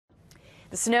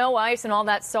The snow, ice, and all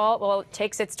that salt, well, it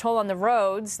takes its toll on the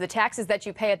roads. The taxes that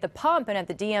you pay at the pump and at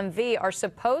the DMV are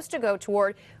supposed to go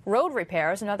toward road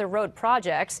repairs and other road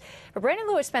projects. But Brandon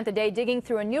Lewis spent the day digging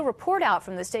through a new report out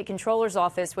from the state controller's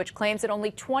office, which claims that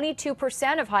only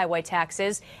 22% of highway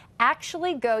taxes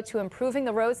actually go to improving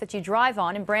the roads that you drive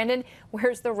on. And Brandon,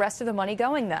 where's the rest of the money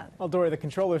going then? Well, Dory, the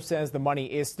controller says the money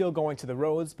is still going to the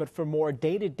roads, but for more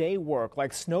day-to-day work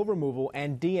like snow removal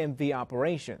and DMV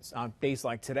operations. On days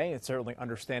like today, it's certainly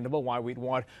understandable why we'd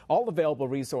want all available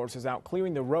resources out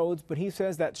clearing the roads, but he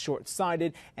says that's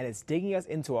short-sighted and it's digging us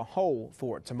into a hole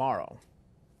for tomorrow.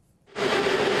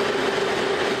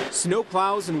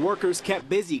 Snowplows and workers kept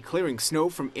busy clearing snow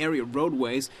from area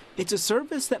roadways. It's a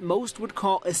service that most would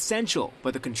call essential,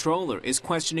 but the controller is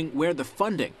questioning where the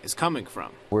funding is coming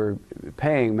from. We're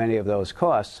paying many of those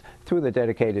costs through the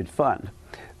dedicated fund.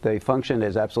 The function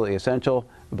is absolutely essential,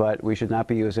 but we should not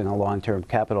be using a long-term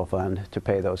capital fund to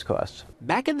pay those costs.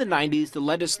 Back in the 90s, the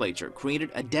legislature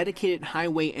created a dedicated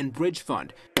highway and bridge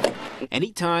fund.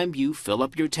 Anytime you fill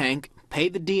up your tank, pay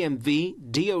the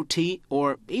DMV, DOT,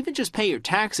 or even just pay your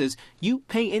taxes, you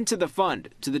pay into the fund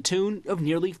to the tune of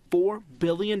nearly $4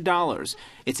 billion.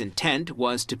 Its intent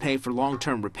was to pay for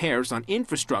long-term repairs on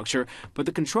infrastructure, but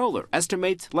the controller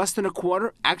estimates less than a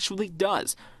quarter actually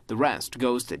does. The rest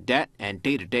goes to debt and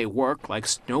day-to-day work like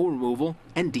snow removal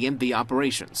and DMV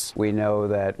operations. We know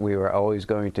that we were always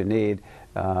going to need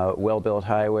well-built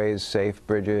highways, safe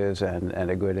bridges, and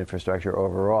a good infrastructure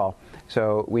overall.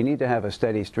 So we need to have a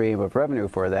steady stream of revenue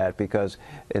for that, because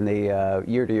in the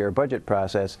year-to-year budget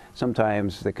process,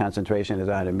 sometimes the concentration is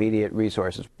on immediate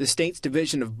resources. The state's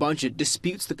Division of Budget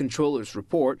disputes the controller's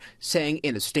report, saying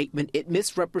in a statement it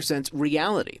misrepresents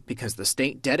reality because the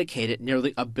state dedicated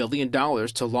nearly $1 billion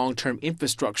to long-term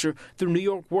infrastructure through New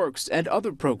York Works and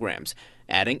other programs,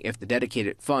 adding if the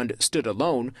dedicated fund stood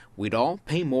alone, we'd all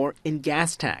pay more in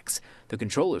gas tax. The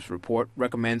controller's report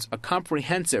recommends a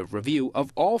comprehensive review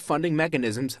of all funding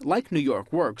mechanisms like New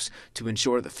York Works to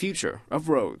ensure the future of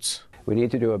roads. We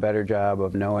need to do a better job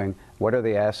of knowing what are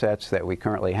the assets that we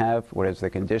currently have, what is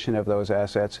the condition of those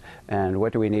assets, and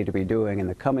what do we need to be doing in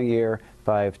the coming year,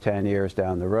 5, 10 years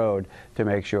down the road, to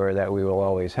make sure that we will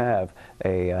always have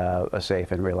a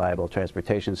safe and reliable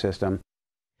transportation system.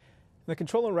 The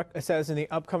controller says in the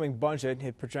upcoming budget,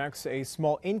 it projects a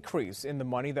small increase in the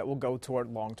money that will go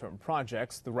toward long-term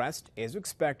projects. The rest is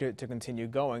expected to continue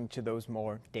going to those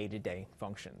more day-to-day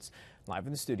functions. Live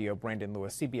in the studio, Brandon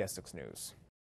Lewis, CBS 6 News.